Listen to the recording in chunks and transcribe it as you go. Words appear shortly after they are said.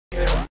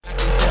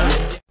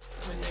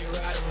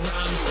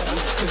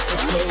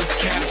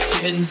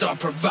Solutions are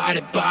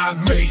provided by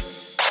me.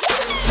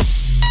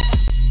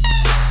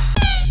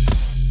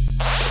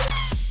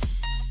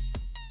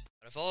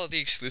 Out of all of the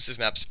exclusive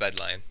maps to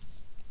Bedline,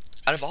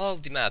 out of all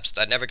of the maps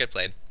that never get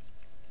played,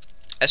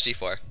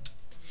 SG4.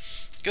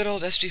 Good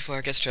old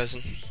SG4 gets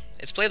chosen.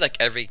 It's played like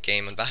every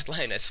game on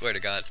Badline, I swear to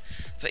God.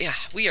 But yeah,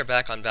 we are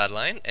back on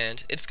Badline,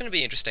 and it's gonna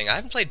be interesting. I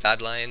haven't played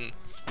Badline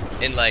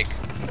in like,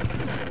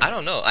 I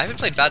don't know, I haven't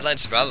played Badline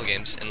survival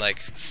games in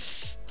like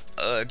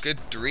a good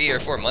 3 or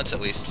 4 months at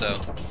least,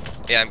 so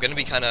yeah, I'm gonna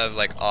be kind of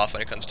like off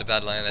when it comes to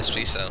Badline and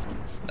SG, so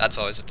that's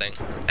always a thing.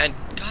 And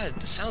God,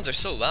 the sounds are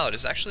so loud.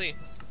 It's actually,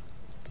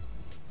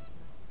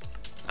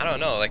 I don't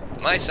know,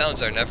 like my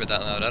sounds are never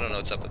that loud. I don't know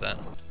what's up with that.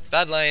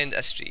 Badline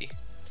SG.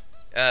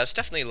 It's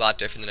definitely a lot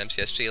different than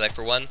MCSG. Like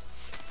for one,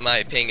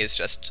 my ping is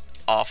just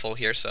awful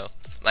here, so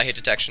my hit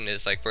detection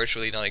is like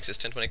virtually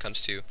non-existent when it comes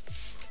to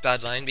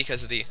Badline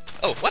because of the...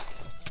 Oh, what?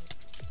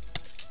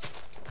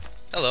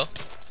 Hello.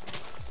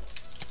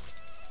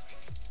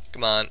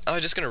 Come on. Oh,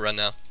 I'm just gonna run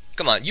now.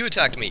 Come on, you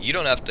attacked me. You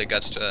don't have the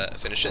guts to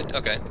finish it.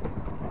 Okay.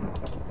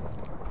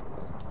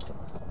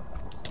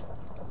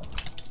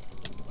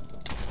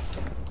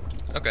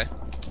 Okay.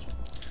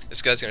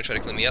 This guy's gonna try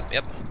to clean me up.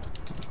 Yep.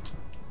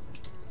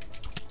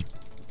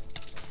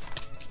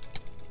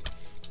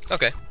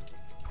 Okay.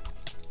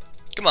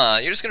 Come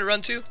on, you're just gonna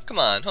run too? Come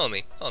on,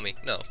 homie. Homie,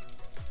 no.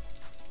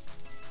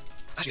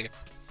 Okay.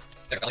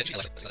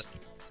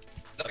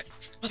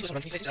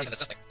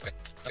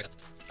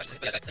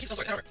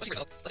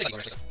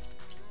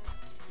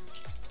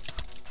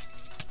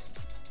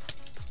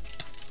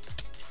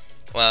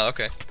 Wow,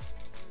 okay.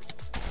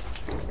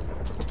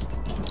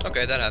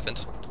 Okay, that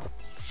happened.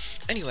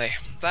 Anyway,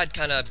 that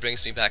kinda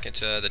brings me back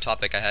into the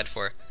topic I had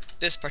for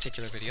this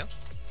particular video,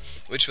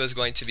 which was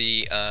going to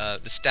be the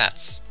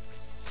stats.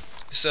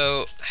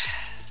 So,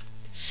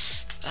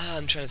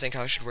 I'm trying to think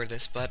how I should word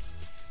this, but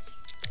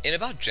in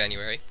about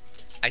January,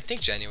 I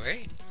think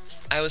January,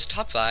 I was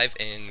top 5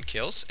 in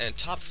kills, and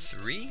top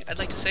 3, I'd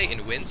like to say,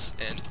 in wins,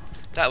 and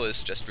that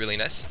was just really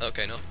nice.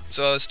 Okay, no.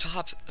 So I was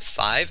top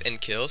 5 in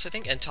kills, I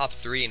think, and top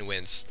 3 in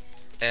wins,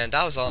 and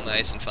that was all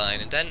nice and fine,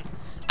 and then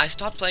I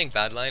stopped playing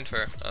Badline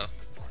for, oh,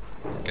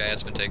 okay,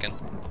 it's been taken.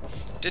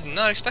 Did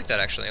not expect that,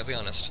 actually, I'll be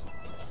honest.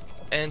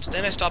 And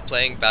then I stopped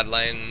playing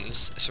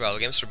Badline's survival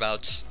games for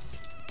about,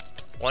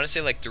 I want to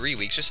say like 3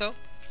 weeks or so,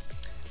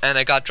 and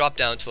I got dropped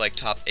down to like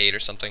top 8 or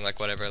something, like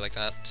whatever like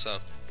that, so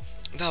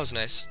that was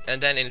nice. And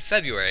then in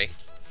February,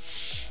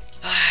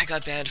 I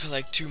got banned for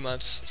like 2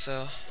 months,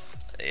 so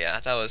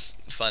yeah, that was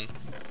fun.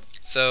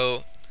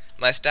 So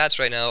my stats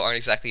right now aren't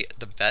exactly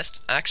the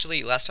best.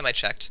 Actually, last time I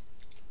checked,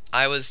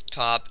 I was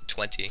top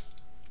 20.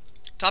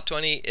 Top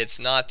 20, it's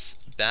not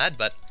bad,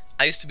 but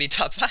I used to be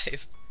top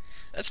 5.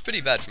 That's pretty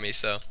bad for me,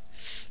 so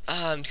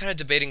I'm kind of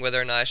debating whether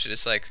or not I should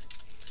just like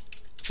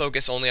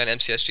focus only on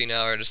MCSG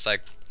now, or just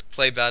like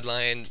play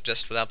Badline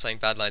just without playing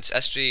Badline's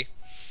SG.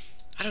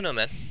 I don't know,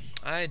 man.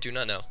 I do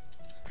not know.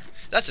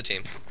 That's a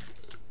team.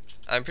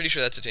 I'm pretty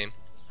sure that's a team.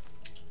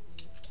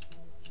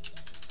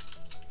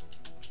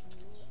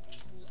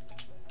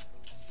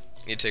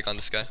 Need to take on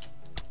this guy.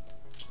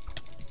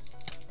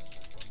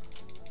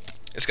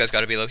 This guy's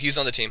gotta be low. He's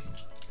on the team.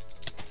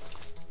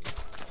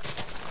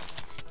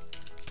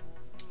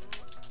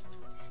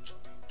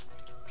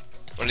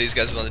 One of these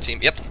guys is on the team.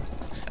 Yep.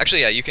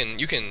 Actually, yeah, you can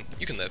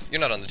live. You're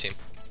not on the team.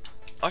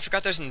 Oh, I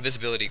forgot there's an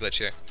invisibility glitch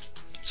here.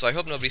 So I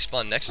hope nobody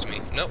spawned next to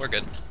me. No, we're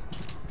good.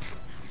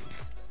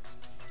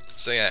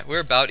 So yeah, we're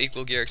about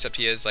equal gear, except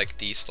he has like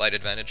the slight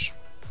advantage.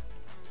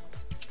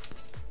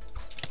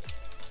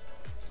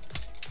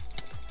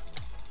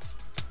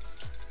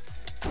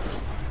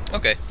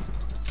 Okay.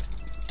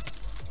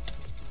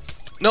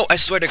 No, I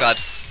swear to God.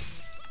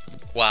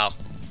 Wow.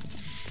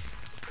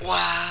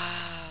 Wow.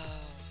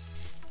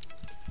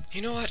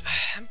 You know what?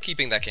 I'm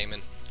keeping that game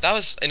in. That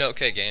was an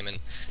okay game, and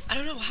I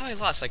don't know how I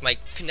lost. Like, my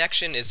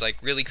connection is like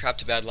really crap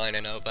to Badline, I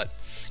know, but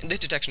and the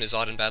detection is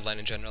odd in Badline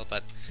in general,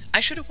 but I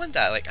should have won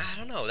that. Like, I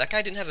don't know. That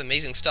guy didn't have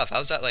amazing stuff. I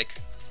was at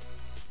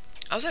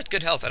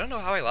good health. I don't know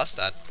how I lost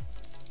that.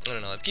 I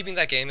don't know. I'm keeping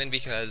that game in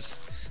because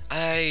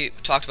I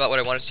talked about what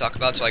I wanted to talk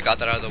about, so I got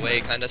that out of the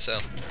way, kinda, so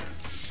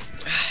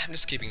I'm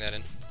just keeping that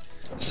in.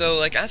 So,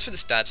 like, as for the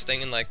stats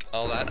thing and, like,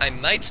 all that, I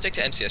might stick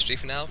to MCSG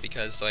for now,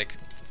 because, like,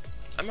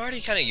 I'm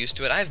already kinda used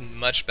to it. I have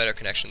much better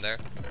connection there,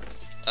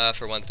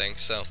 for one thing,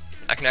 so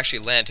I can actually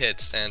land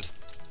hits, and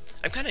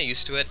I'm kinda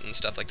used to it and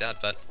stuff like that,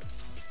 but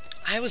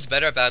I was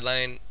better at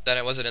Badline than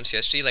I was at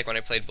MCSG, like, when I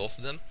played both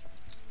of them.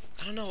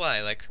 I don't know why,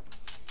 like,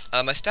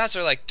 my stats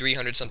are, like,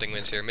 300 something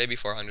wins here, maybe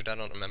 400, I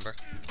don't remember.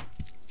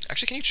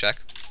 Actually, can you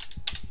check?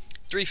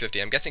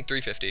 350, I'm guessing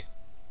 350.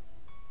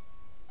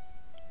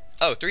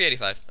 Oh,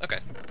 385, okay.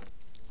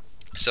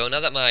 So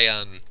now that my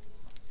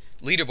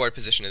leaderboard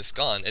position is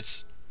gone,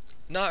 it's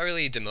not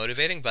really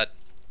demotivating, but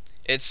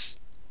it's,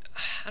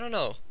 I don't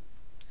know,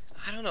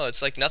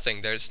 it's like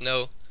nothing. There's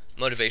no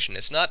motivation.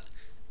 It's not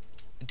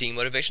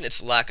demotivation,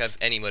 it's lack of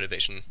any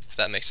motivation, if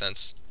that makes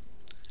sense.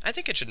 I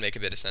think it should make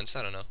a bit of sense,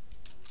 I don't know.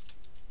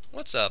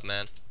 What's up,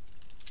 man?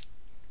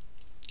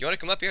 You want to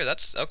come up here?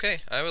 That's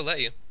okay. I will let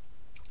you.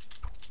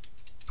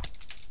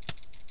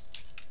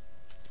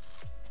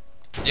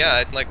 Yeah,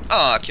 I'd like...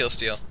 Ah, kill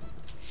steal.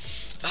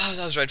 Ah,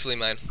 that was rightfully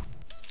mine.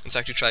 Let's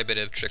actually try a bit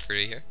of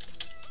trickery here.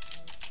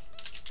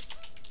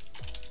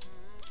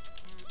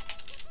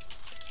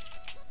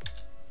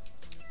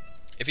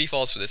 If he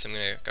falls for this, I'm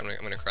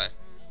gonna cry.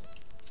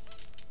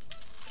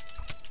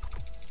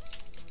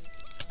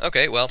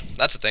 Okay, well,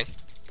 that's a thing.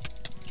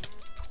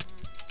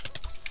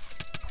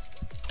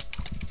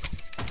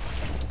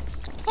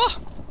 Oh!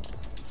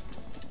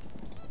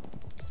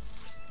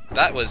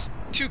 That was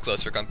too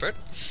close for comfort.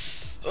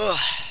 Ugh.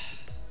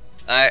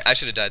 I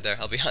should have died there,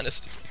 I'll be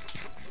honest.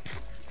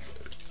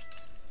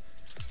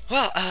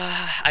 Well,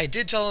 I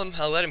did tell him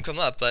I'll let him come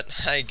up, but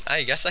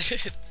I guess I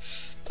did.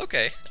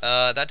 Okay,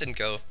 that didn't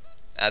go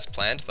as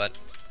planned, but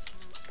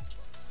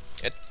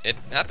it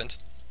happened.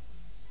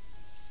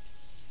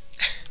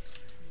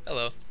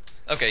 Hello.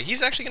 Okay,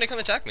 he's actually gonna come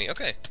attack me.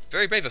 Okay,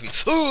 very brave of him.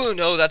 Oh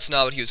no, that's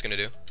not what he was gonna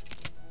do.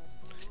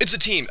 It's a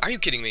team. Are you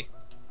kidding me?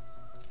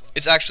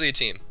 It's actually a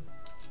team.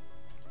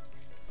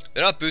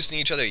 They're not boosting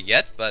each other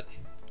yet, but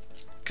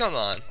come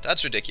on,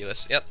 that's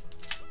ridiculous. Yep.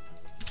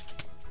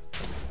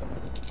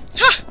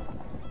 Ha!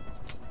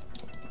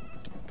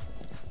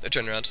 They're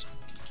turning around.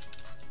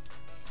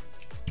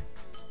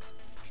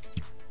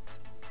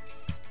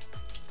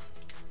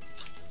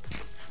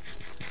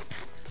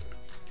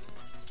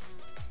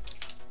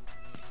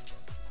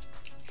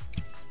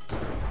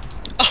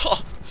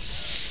 Oh!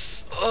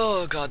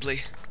 Oh,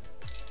 godly.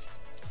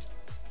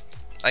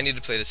 I need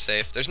to play this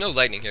safe. There's no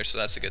lightning here, so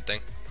that's a good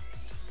thing.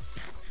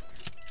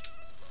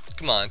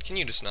 Come on, can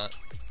you just not?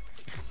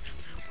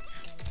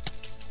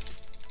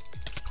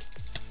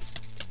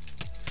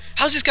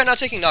 How's this guy not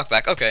taking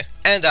knockback? Okay,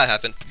 and that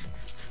happened.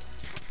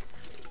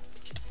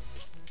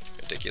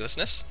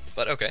 Ridiculousness,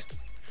 but okay.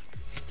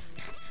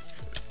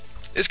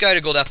 This guy had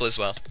a gold apple as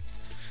well.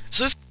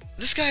 So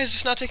this guy is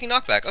just not taking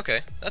knockback.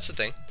 Okay, that's the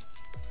thing.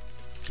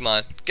 Come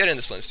on, get in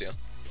this flint steel.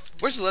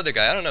 Where's the leather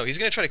guy? I don't know. He's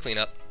gonna try to clean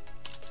up.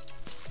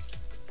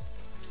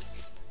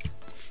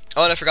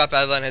 Oh, and I forgot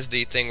Badline has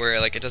the thing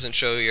where like it doesn't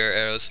show your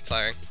arrows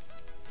firing.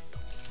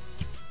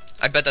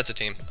 I bet that's a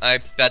team. I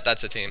bet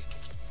that's a team.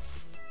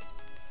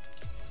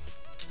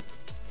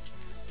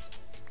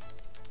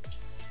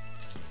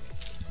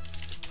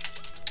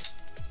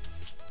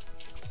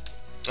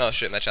 Oh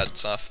shit, my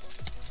chat's off.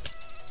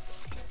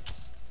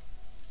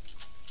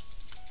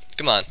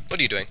 Come on,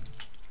 what are you doing?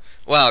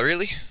 Wow,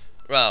 really?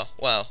 Wow,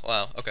 wow,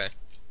 wow, okay.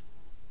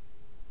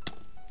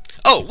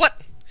 Oh,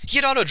 what? He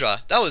had auto draw.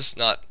 That was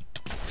not...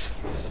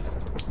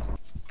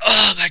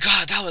 Oh my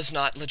god, that was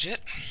not legit.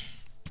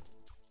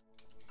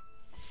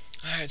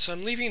 Alright, so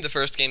I'm leaving the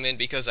first game in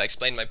because I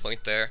explained my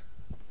point there.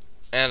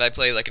 And I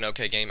played like an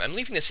okay game. I'm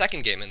leaving the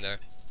second game in there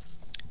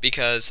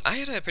because I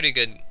had a pretty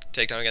good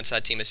takedown against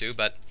that team of two,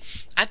 but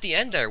at the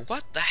end there,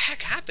 what the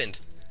heck happened?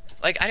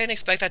 Like, I didn't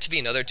expect that to be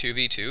another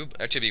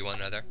 2v2, or 2v1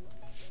 rather.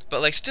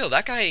 But like still,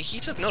 that guy, he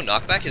took no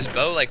knockback. His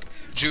bow like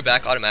drew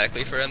back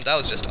automatically for him. That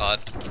was just odd.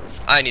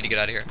 I need to get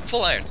out of here.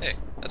 Full iron. Hey,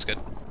 that's good.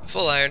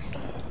 Full iron.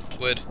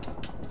 Wood.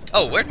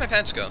 Oh, where'd my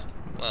pants go?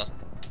 Well.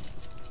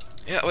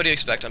 Yeah, what do you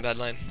expect on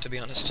Badline, to be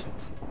honest?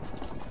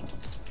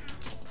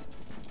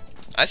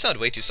 I sound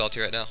way too salty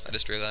right now. I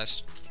just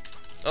realized.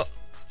 Oh.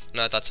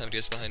 No, I thought somebody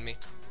was behind me.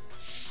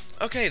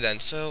 Okay then,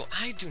 so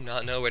I do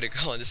not know where to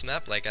go on this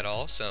map, like, at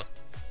all, so...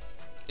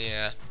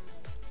 Yeah.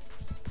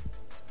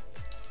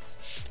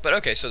 But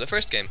okay, so the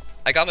first game,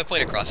 I got my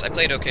point across. I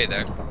played okay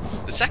there.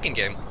 The second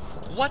game,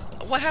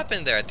 what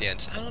happened there at the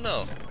end? I don't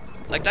know.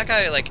 Like, that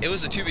guy, like, it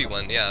was a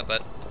 2v1, yeah,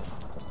 but...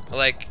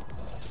 Like,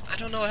 I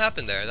don't know what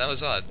happened there. That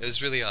was odd. It was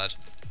really odd.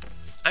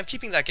 I'm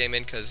keeping that game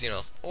in because, you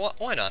know,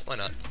 why not? Why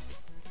not?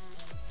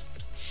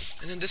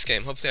 And then this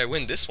game, hopefully I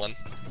win this one.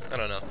 I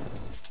don't know.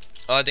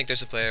 Oh, I think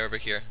there's a player over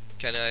here.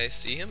 Can I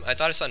see him? I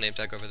thought I saw a name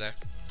tag over there.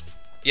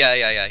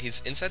 Yeah.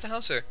 He's inside the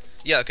house, or?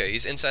 Yeah, okay,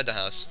 he's inside the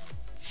house.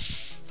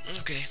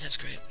 Okay, that's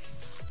great.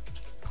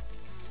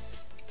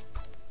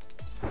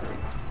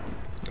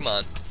 Come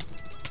on.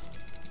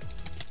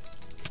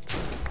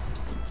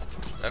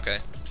 Okay.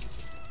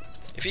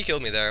 If he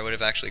killed me there, I would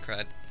have actually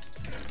cried.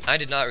 I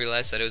did not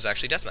realize that it was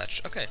actually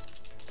deathmatch. Okay.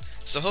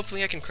 So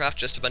hopefully I can craft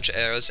just a bunch of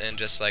arrows and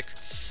just like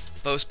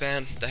bow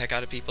spam the heck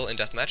out of people in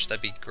deathmatch.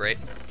 That'd be great.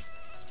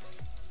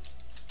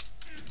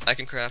 I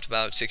can craft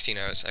about 16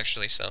 arrows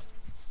actually, so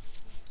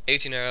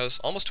 18 arrows,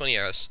 almost 20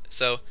 arrows.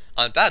 So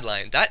on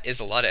Badline, that is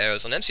a lot of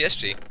arrows. On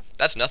MCSG,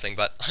 that's nothing,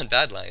 but on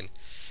Badline,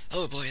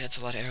 oh boy, that's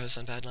a lot of arrows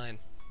on Badline.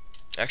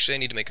 Actually, I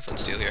need to make a flint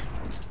steel here.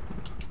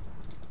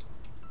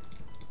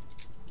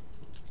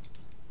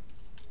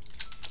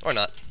 Or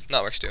not.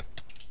 Not works too.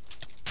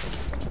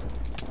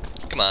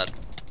 Come on.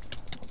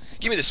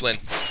 Give me this win.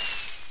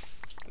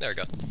 There we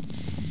go.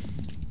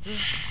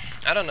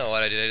 I don't know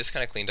what I did. I just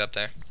kind of cleaned up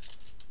there.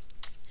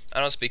 I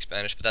don't speak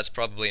Spanish, but that's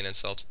probably an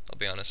insult. I'll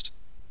be honest.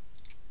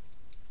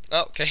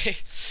 Okay.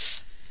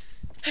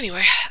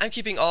 Anyway, I'm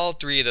keeping all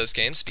three of those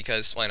games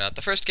because why not?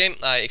 The first game,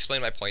 I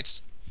explained my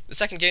points. The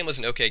second game was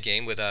an okay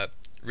game with a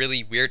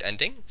really weird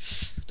ending.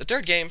 The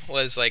third game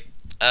was like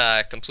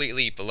a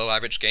completely below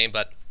average game,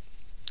 but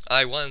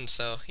I won,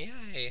 so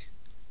yay.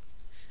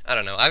 I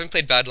don't know. I haven't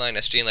played Badline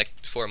SG in like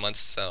 4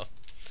 months, so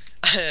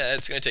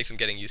it's gonna take some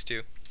getting used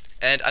to.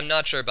 And I'm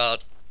not sure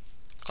about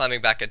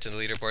climbing back into the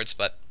leaderboards,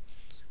 but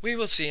we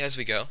will see as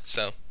we go.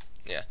 So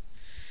yeah.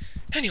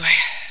 Anyway,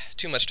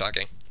 too much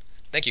talking.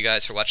 Thank you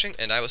guys for watching,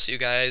 and I will see you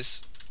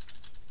guys,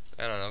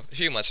 I don't know, a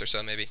few months or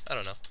so maybe. I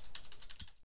don't know.